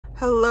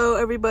Hello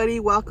everybody,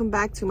 welcome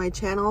back to my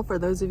channel. For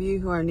those of you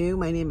who are new,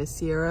 my name is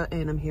Sierra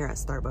and I'm here at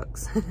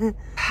Starbucks.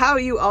 How are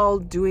you all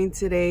doing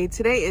today?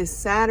 Today is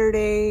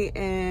Saturday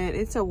and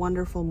it's a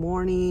wonderful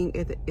morning.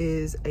 It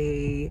is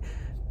a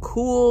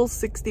cool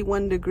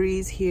 61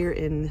 degrees here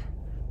in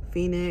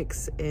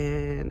Phoenix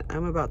and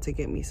I'm about to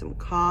get me some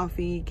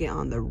coffee, get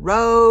on the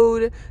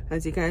road.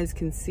 As you guys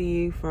can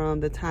see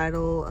from the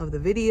title of the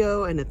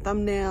video and the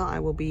thumbnail, I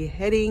will be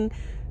heading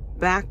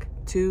back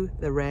to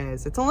the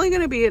res. It's only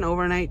going to be an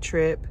overnight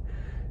trip,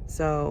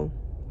 so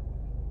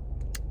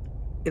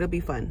it'll be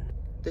fun.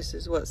 This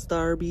is what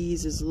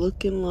Starbucks is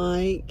looking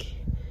like,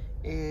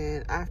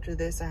 and after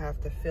this I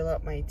have to fill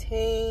up my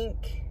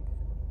tank.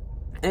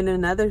 And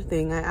another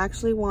thing, I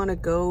actually want to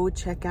go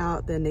check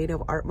out the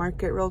native art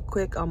market real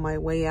quick on my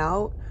way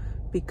out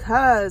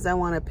because I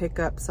want to pick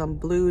up some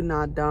blue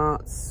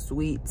Nadant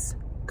sweets,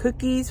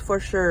 cookies for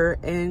sure,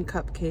 and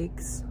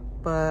cupcakes.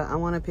 But I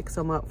want to pick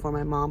some up for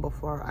my mom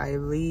before I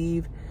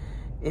leave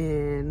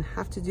and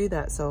have to do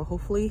that. So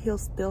hopefully he'll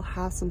still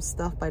have some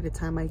stuff by the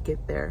time I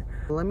get there.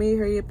 Let me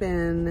hurry up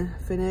and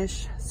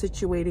finish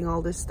situating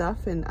all this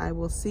stuff and I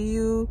will see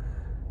you.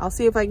 I'll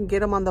see if I can get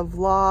them on the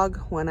vlog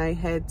when I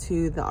head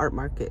to the art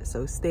market.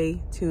 So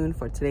stay tuned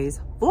for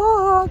today's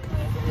vlog.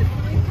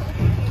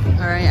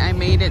 All right, I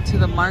made it to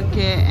the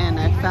market and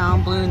I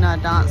found Blue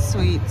Nadant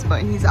Sweets,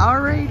 but he's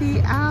already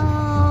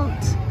out.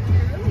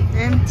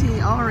 Empty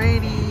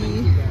already.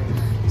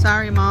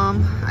 Sorry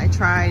mom, I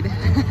tried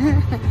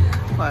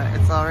but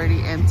it's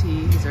already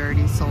empty. He's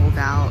already sold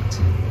out.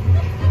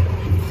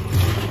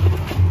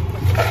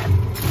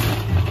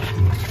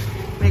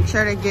 Make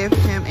sure to give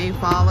him a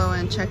follow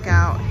and check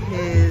out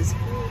his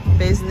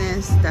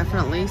business.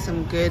 Definitely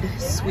some good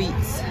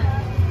sweets,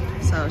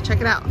 so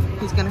check it out.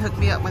 He's gonna hook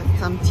me up with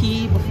some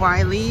tea before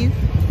I leave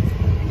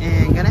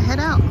and gonna head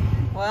out.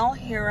 Well,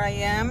 here I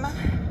am,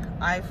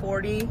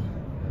 I-40.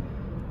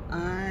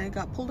 I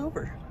got pulled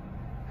over.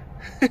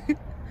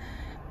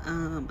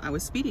 I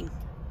was speeding.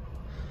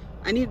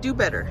 I need to do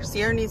better.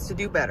 Sierra needs to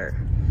do better.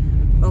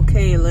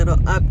 Okay, a little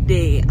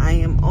update. I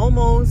am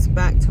almost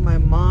back to my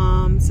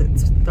mom's.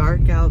 It's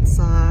dark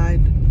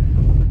outside.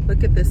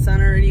 Look at the sun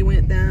already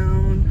went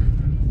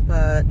down.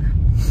 But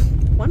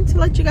wanted to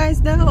let you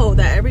guys know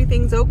that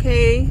everything's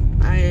okay.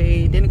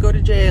 I didn't go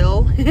to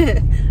jail.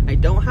 I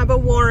don't have a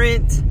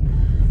warrant.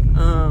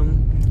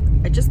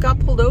 I just got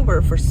pulled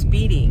over for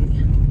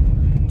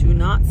speeding. Do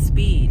not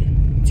speed.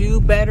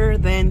 Do better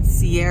than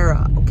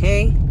Sierra,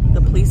 okay?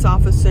 The police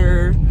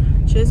officer,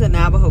 she's a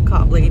Navajo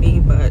cop lady,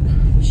 but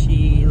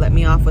she let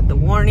me off with the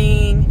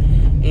warning,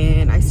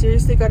 and I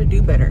seriously got to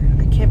do better.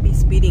 I can't be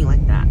speeding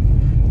like that.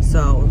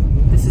 So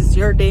this is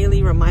your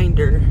daily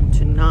reminder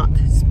to not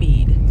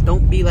speed.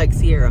 Don't be like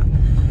Sierra.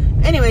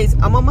 Anyways,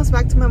 I'm almost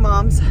back to my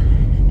mom's,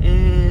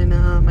 and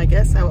I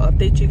guess I will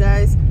update you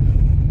guys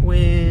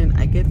when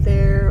I get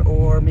there,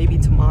 or maybe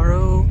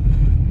tomorrow,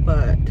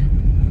 but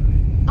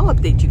I'll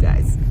update you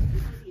guys.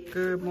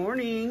 Good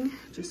morning.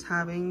 Just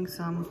having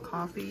some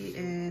coffee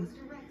and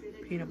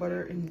peanut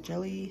butter and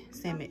jelly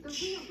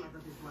sandwich.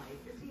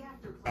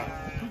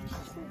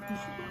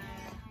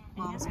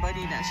 Mom's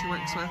buddy that she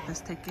works with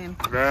is taking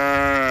her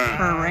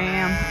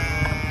ram,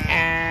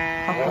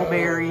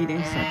 Huckleberry.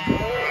 They said.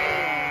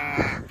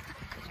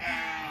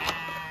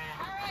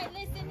 Alright,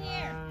 listen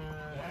here.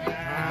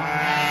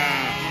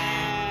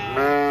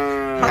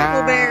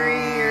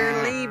 Huckleberry, you're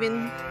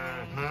leaving.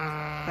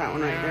 That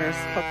one right there is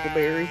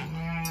Huckleberry.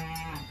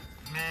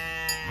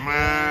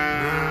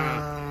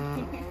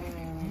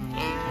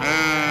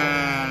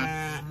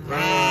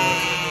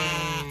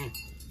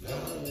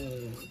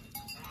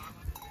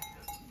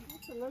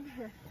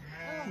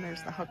 And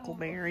there's the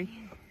Huckleberry.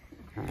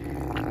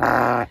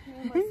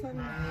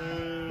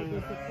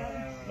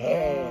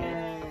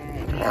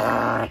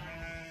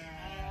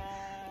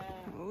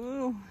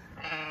 Ooh.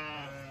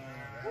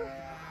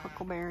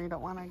 Huckleberry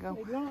don't want to go.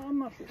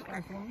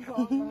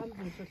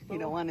 He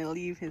don't want to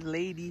leave his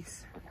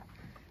ladies.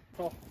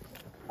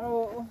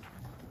 Oh.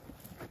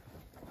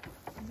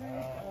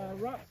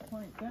 Rock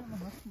Point down the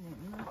hospital.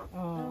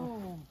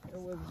 Oh, it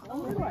was.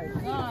 Oh my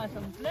gosh,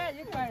 I'm glad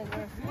you guys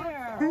are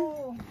here.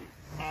 Oh,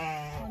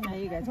 now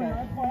you guys got it.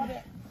 I bought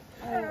it.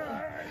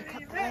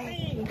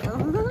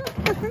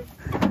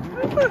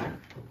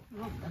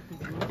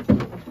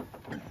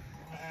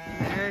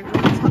 There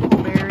goes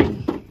Huckleberry.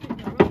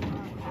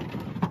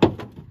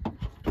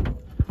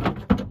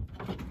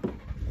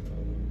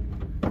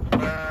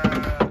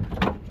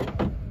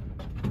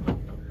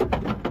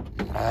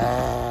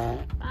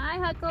 Bye,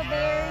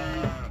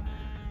 Huckleberry.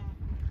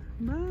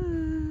 Bye.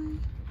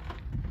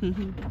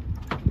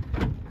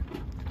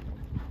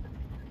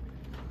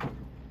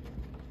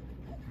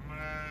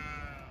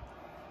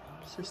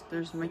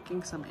 Sister's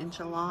making some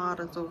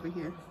enchiladas over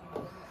here.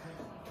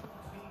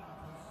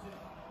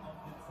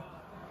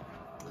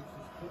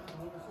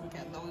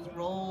 Got those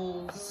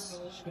rolls.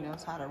 She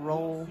knows how to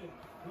roll.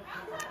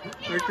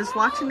 We're just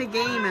watching the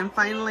game and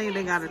finally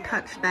they got a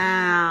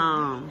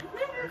touchdown.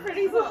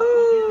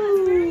 Woohoo!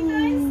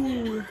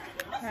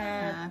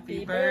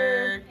 Happy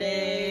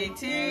birthday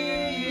to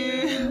you.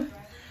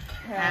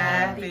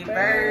 Happy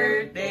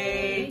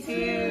birthday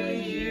to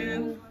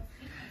you.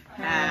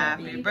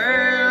 Happy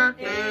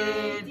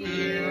birthday,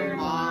 dear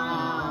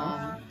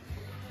Mom.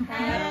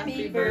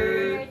 Happy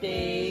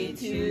birthday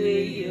to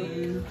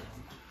you.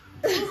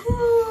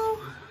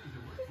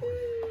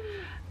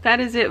 That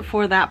is it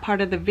for that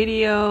part of the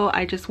video.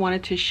 I just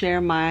wanted to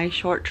share my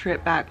short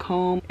trip back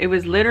home. It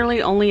was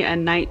literally only a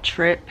night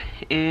trip,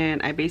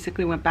 and I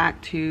basically went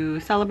back to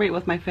celebrate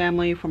with my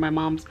family for my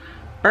mom's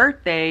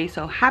birthday.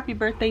 So happy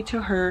birthday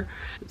to her.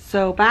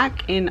 So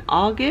back in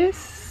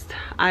August,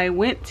 I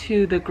went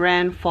to the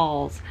Grand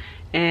Falls,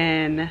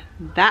 and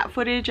that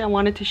footage I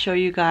wanted to show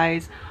you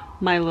guys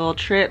my little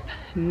trip.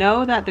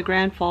 Know that the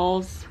Grand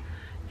Falls,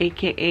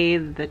 aka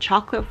the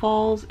Chocolate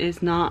Falls,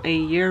 is not a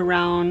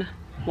year-round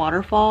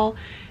waterfall.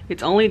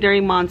 It's only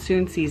during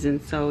monsoon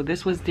season. So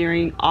this was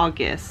during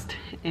August,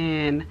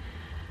 and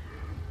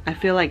I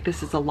feel like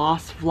this is a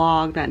lost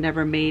vlog that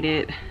never made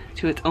it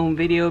to its own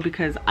video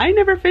because I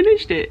never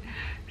finished it.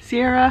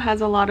 Sierra has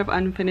a lot of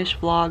unfinished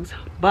vlogs,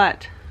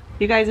 but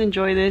you guys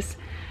enjoy this,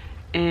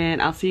 and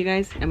I'll see you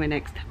guys in my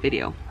next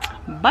video.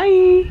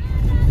 Bye.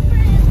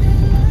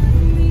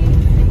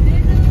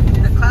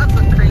 The clouds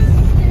look crazy.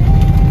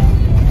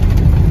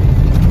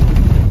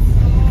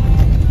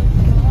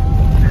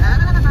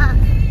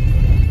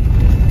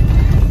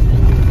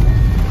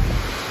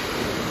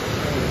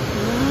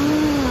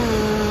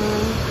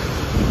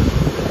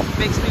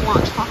 Makes me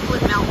want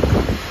chocolate milk.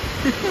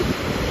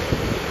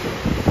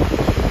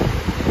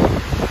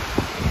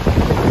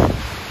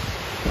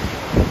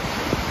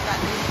 That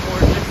is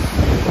gorgeous.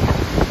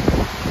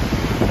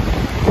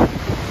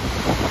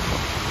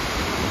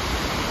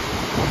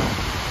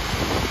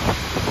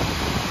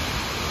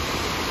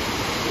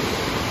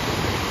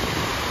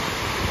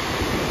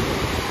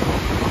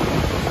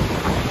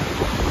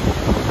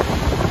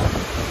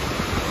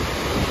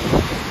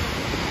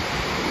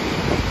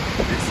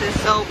 This is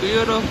so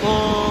beautiful.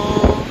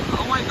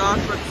 Oh my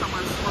gosh, look,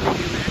 someone's swimming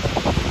in there.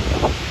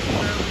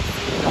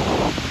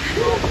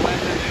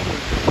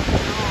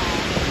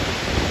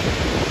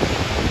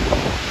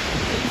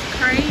 He's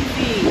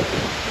crazy.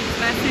 He's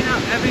messing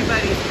up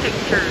everybody's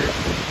pictures.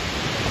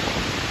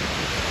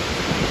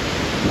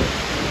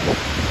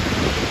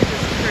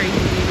 This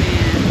crazy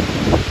man.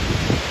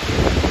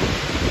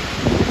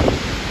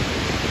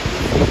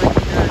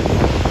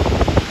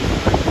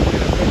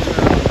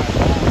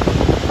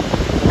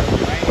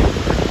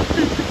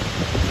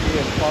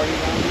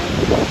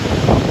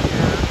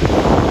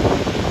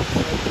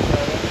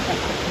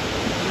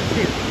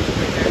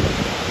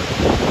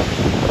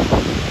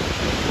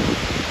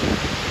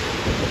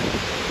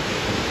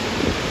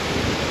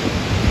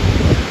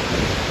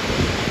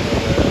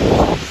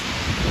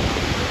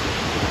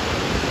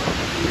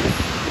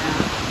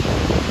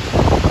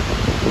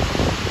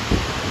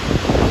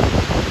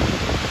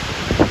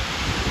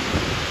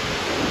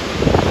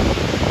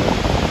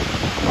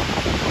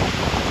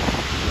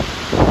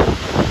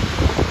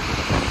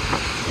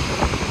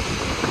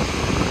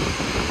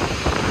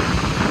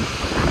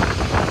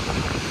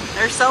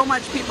 There's so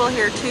much people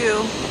here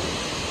too,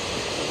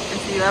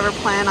 if you ever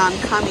plan on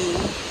coming.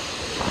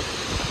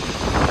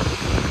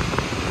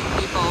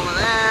 People over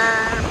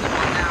there,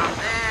 people down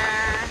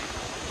there,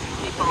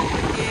 people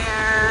over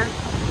here.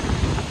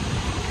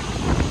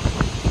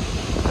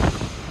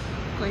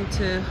 I'm going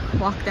to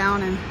walk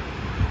down and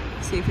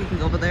see if we can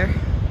go over there.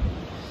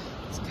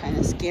 It's kind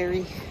of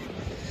scary.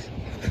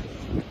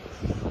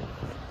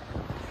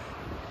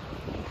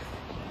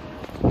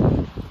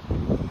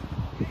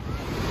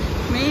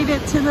 Made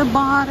it to the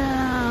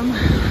bottom.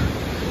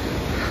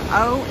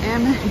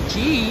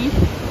 OMG.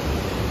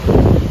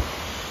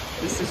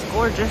 This is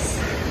gorgeous.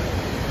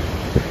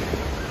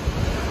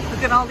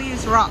 Look at all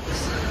these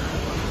rocks.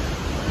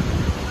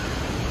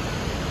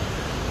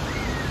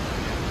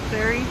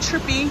 Very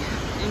trippy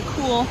and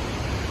cool.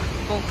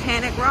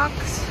 Volcanic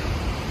rocks.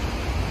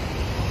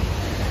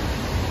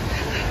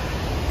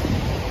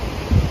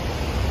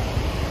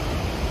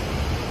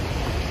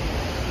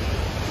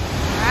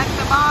 We're at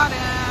the bottom.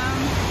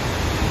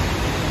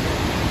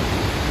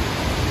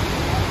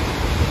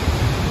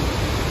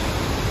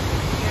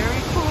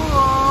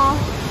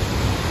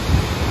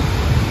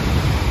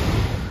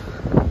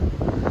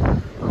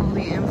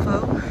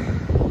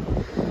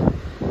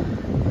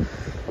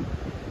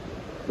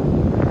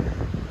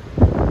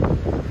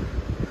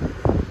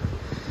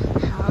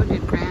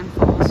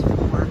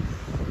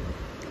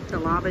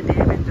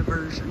 Bday and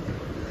diversion.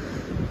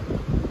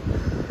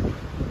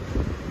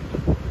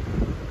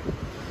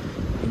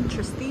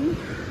 Interesting.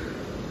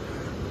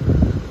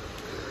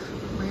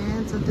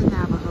 Lands of the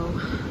Navajo.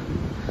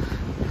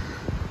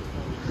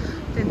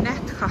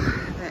 Dinetka,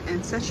 the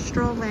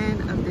ancestral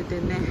land of the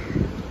Diné.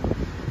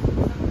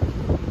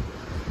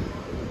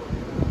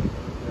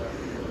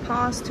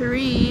 Pause to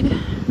read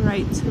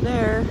right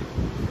there.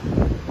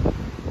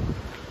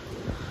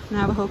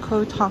 Navajo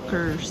code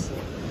talkers.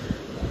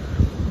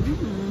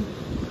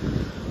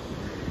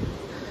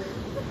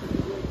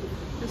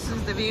 This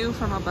is the view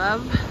from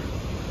above.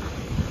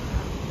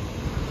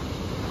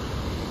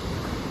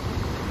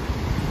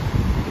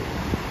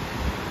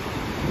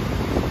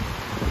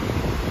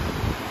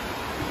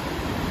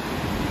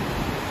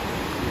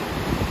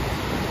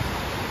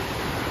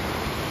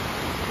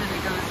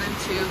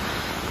 to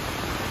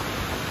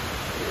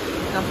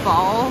the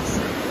falls.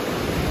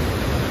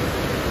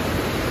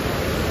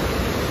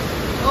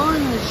 Oh,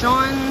 and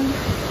Jean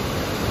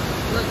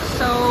looks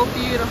so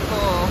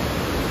beautiful.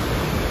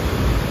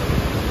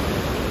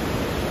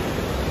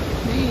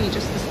 Hey,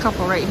 just this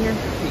couple right here.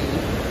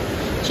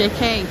 Hey.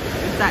 JK,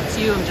 if that's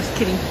you, I'm just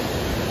kidding.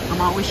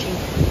 I'm all wishing.